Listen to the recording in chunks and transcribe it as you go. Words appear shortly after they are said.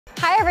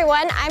Hi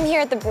everyone, I'm here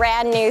at the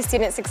brand new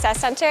Student Success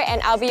Center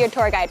and I'll be your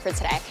tour guide for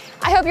today.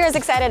 I hope you're as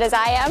excited as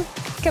I am.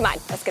 Come on,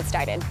 let's get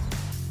started.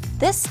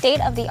 This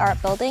state-of-the-art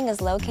building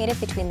is located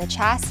between the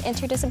CHAS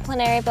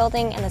Interdisciplinary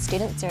Building and the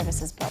Student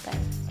Services Building.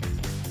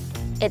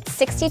 It's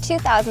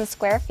 62,000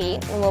 square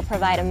feet and will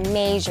provide a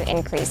major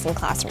increase in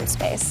classroom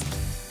space.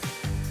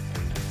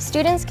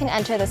 Students can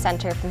enter the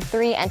center from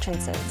 3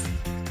 entrances.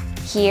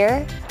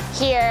 Here,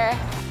 here,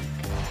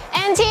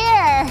 and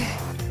here!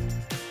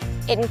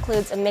 It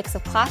includes a mix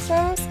of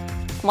classrooms,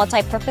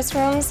 multi-purpose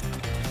rooms,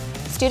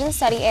 student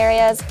study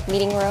areas,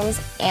 meeting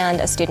rooms, and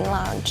a student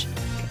lounge.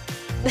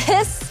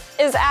 This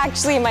is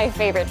actually my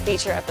favorite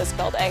feature of this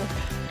building.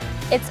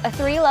 It's a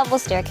 3-level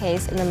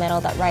staircase in the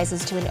middle that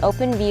rises to an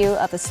open view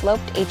of the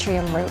sloped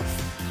atrium roof.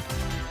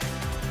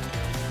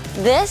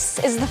 This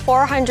is the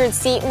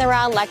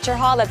 400-seat-in-the-round lecture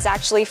hall that's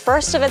actually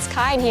first of its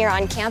kind here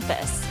on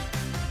campus.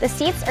 The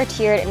seats are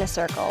tiered in a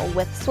circle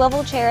with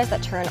swivel chairs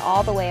that turn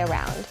all the way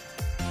around.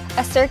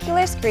 A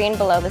circular screen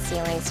below the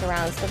ceiling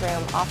surrounds the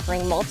room,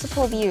 offering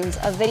multiple views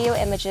of video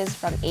images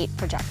from 8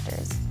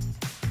 projectors.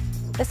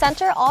 The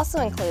center also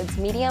includes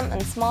medium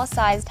and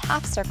small-sized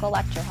half-circle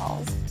lecture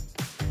halls.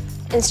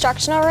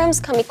 Instructional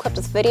rooms come equipped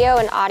with video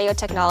and audio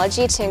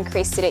technology to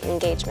increase student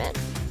engagement.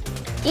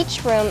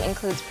 Each room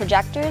includes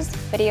projectors,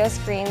 video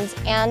screens,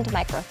 and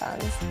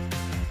microphones.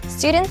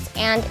 Students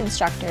and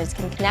instructors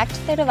can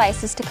connect their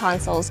devices to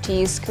consoles to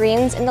use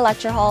screens in the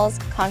lecture halls,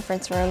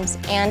 conference rooms,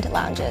 and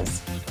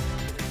lounges.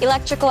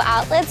 Electrical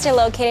outlets are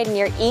located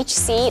near each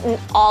seat in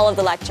all of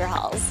the lecture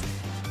halls.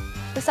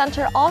 The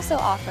center also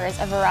offers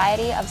a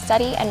variety of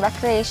study and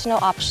recreational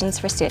options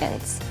for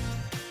students.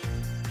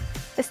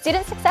 The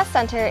Student Success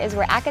Center is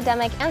where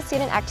academic and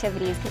student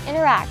activities can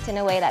interact in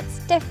a way that's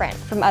different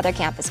from other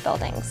campus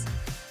buildings.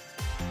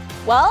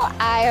 Well,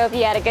 I hope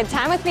you had a good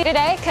time with me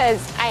today,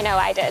 because I know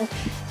I did.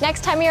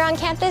 Next time you're on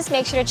campus,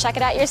 make sure to check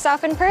it out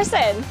yourself in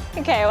person.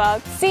 Okay, well,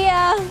 see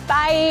ya,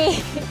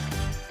 bye.